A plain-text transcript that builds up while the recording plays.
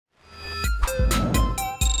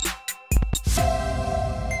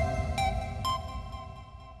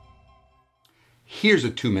Here's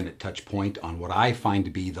a 2-minute touch point on what I find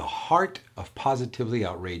to be the heart of positively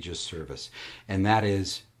outrageous service, and that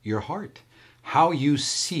is your heart. How you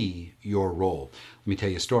see your role. Let me tell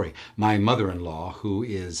you a story. My mother-in-law, who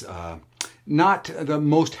is not the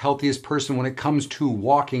most healthiest person when it comes to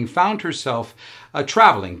walking, found herself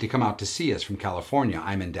traveling to come out to see us from California.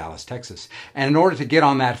 I'm in Dallas, Texas. And in order to get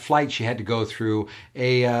on that flight, she had to go through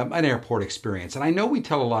an airport experience. And I know we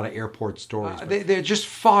tell a lot of airport stories. They're just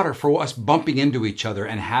fodder for us bumping into each other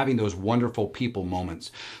and having those wonderful people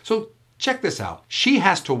moments. So check this out. She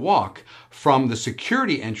has to walk from the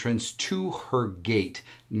security entrance to her gate.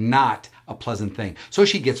 Not a pleasant thing. So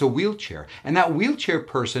she gets a wheelchair, and that wheelchair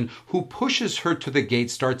person who pushes her to the gate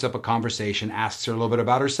starts up a conversation, asks her a little bit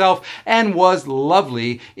about herself, and was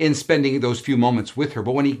lovely in spending those few moments with her.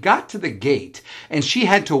 But when he got to the gate and she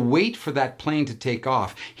had to wait for that plane to take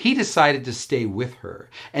off, he decided to stay with her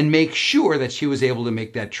and make sure that she was able to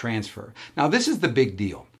make that transfer. Now, this is the big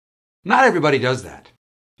deal. Not everybody does that.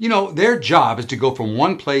 You know, their job is to go from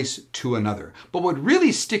one place to another. But what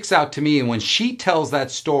really sticks out to me, and when she tells that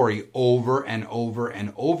story over and over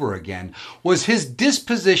and over again, was his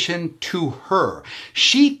disposition to her.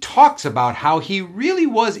 She talks about how he really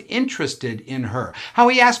was interested in her, how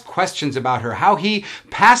he asked questions about her, how he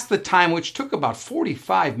passed the time, which took about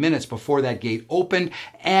 45 minutes before that gate opened,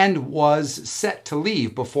 and was set to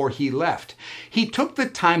leave before he left. He took the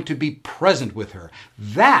time to be present with her.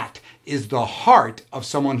 That is the heart of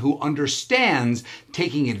someone who understands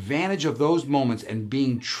taking advantage of those moments and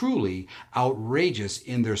being truly outrageous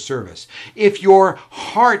in their service. If your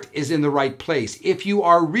heart is in the right place, if you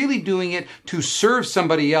are really doing it to serve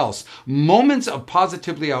somebody else, moments of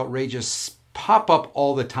positively outrageous pop up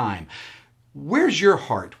all the time. Where's your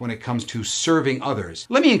heart when it comes to serving others?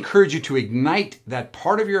 Let me encourage you to ignite that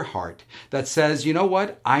part of your heart that says, you know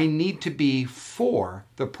what? I need to be for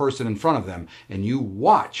the person in front of them. And you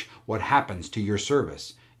watch what happens to your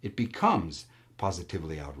service. It becomes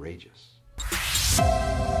positively outrageous.